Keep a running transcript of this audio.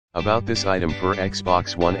About this item for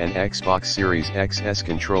Xbox One and Xbox Series XS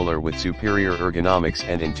controller with superior ergonomics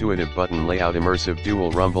and intuitive button layout, immersive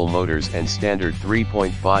dual rumble motors and standard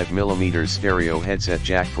 3.5mm stereo headset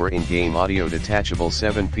jack for in-game audio, detachable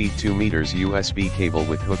 7 feet 2 meters USB cable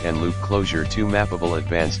with hook and loop closure, 2 mappable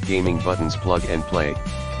advanced gaming buttons, plug and play,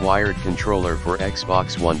 wired controller for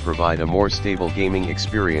Xbox One provide a more stable gaming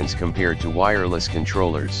experience compared to wireless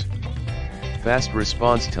controllers. Fast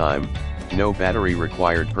response time, no battery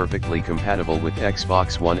required, perfectly compatible with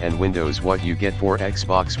Xbox One and Windows. What you get for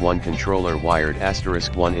Xbox One controller wired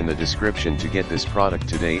 *1 in the description to get this product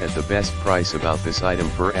today at the best price. About this item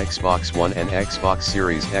for Xbox One and Xbox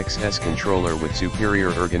Series XS controller with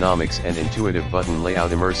superior ergonomics and intuitive button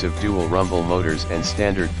layout, immersive dual rumble motors and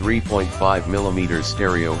standard 3.5mm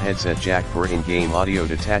stereo headset jack for in-game audio,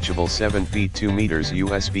 detachable 7 feet 2 meters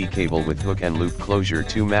USB cable with hook and loop closure,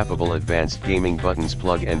 2 mappable advanced gaming buttons,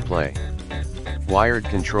 plug and play. Wired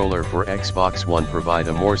controller for Xbox One provide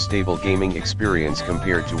a more stable gaming experience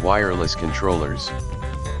compared to wireless controllers.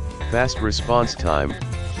 Fast response time,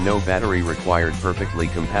 no battery required, perfectly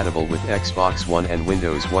compatible with Xbox One and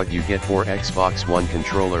Windows. What you get for Xbox One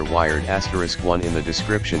controller wired *1 in the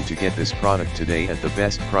description to get this product today at the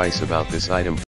best price. About this item